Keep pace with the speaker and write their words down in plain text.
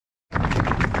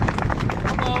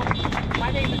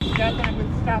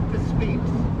stop the sweeps.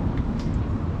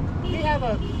 We have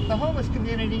the homeless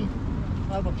community,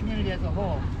 well, the community as a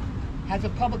whole, has a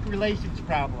public relations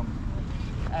problem.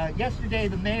 Yesterday,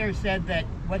 the mayor said that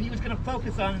what he was going to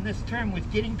focus on in this term was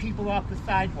getting people off the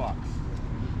sidewalks.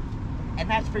 And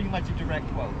that's pretty much a direct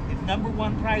quote. His number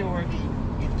one priority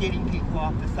is getting people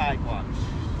off the sidewalks.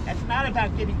 That's not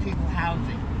about getting people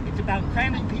housing. It's about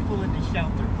cramming people into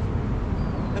shelters.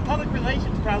 The public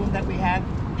relations problem that we have,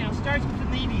 starts with the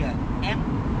media and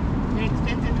it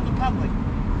extends into the public.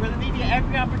 Where the media,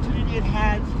 every opportunity it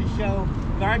has to show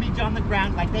garbage on the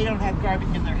ground, like they don't have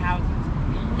garbage in their houses.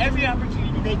 Every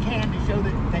opportunity they can to show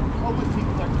that homeless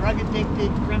people are drug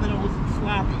addicted, criminals, and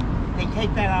sloppy. They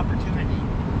take that opportunity.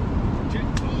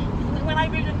 When I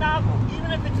read a novel,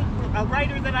 even if it's a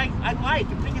writer that I like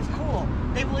and think it's cool,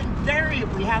 they will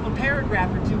invariably have a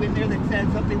paragraph or two in there that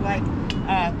says something like,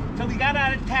 so we got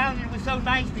out of town and it was so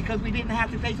nice because we didn't have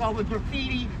to face all the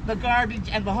graffiti, the garbage,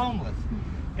 and the homeless.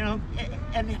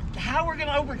 And how we're going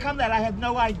to overcome that, I have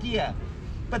no idea.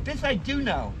 But this I do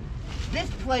know. This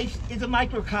place is a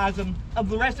microcosm of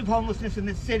the rest of homelessness in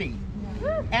this city.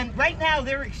 And right now,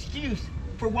 their excuse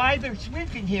for why they're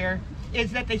sweeping here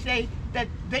is that they say that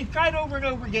they've tried over and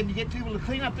over again to get people to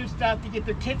clean up their stuff, to get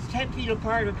their tents 10 feet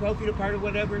apart or 12 feet apart or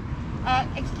whatever.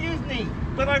 Excuse me,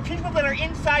 but are people that are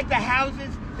inside the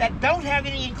houses that don't have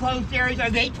any enclosed areas, are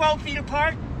they 12 feet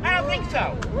apart? I don't think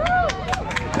so.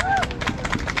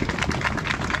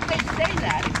 If they say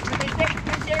that, if they say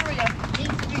this area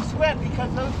needs to be swept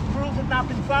because those rules have not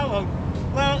been followed,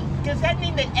 well, does that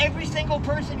mean that every single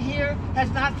person here has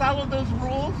not followed those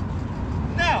rules?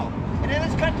 No. And in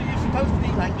this country, you're supposed to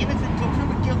be like innocent until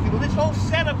proven guilty. Well, this whole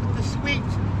setup with the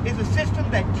sweeps is a system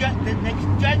that makes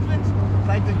judgments,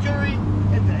 like the jury,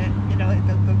 and the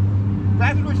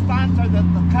rapid response are the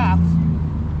cops,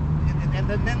 and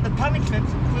then the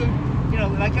punishments include,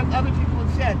 like other people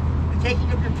have said, the taking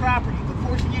of your property, the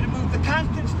forcing you to move, the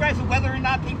constant stress of whether or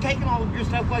not they've taken all of your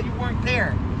stuff while you weren't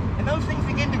there. And those things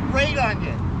begin to grate on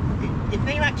you. It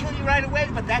may not kill you right away,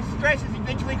 but that stress is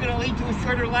eventually going to lead to a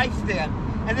shorter lifespan.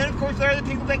 And then, of course, there are the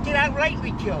people that get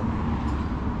outrightly killed.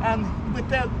 With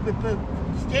the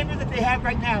standard that they have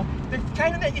right now, they're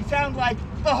trying to make it sound like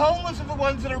the homeless are the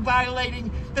ones that are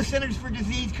violating the Centers for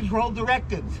Disease Control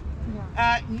directives.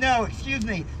 No, excuse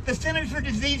me. The Centers for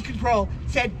Disease Control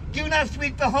said, do not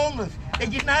sweep the homeless. They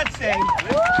did not say,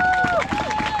 do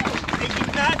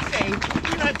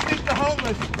not sweep the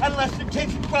homeless unless they're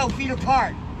 10 to 12 feet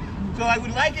apart. So I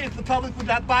would like it if the public would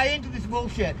not buy into this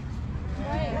bullshit.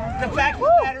 The fact of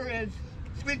the matter is,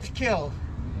 sweeps kill.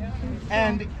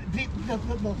 And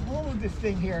the whole of this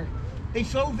thing here, they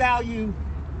so value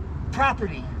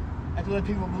property, as other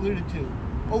people have alluded to,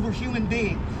 over human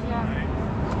beings.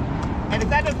 And if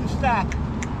that doesn't stop,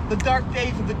 the dark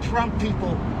days of the Trump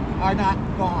people are not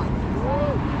gone.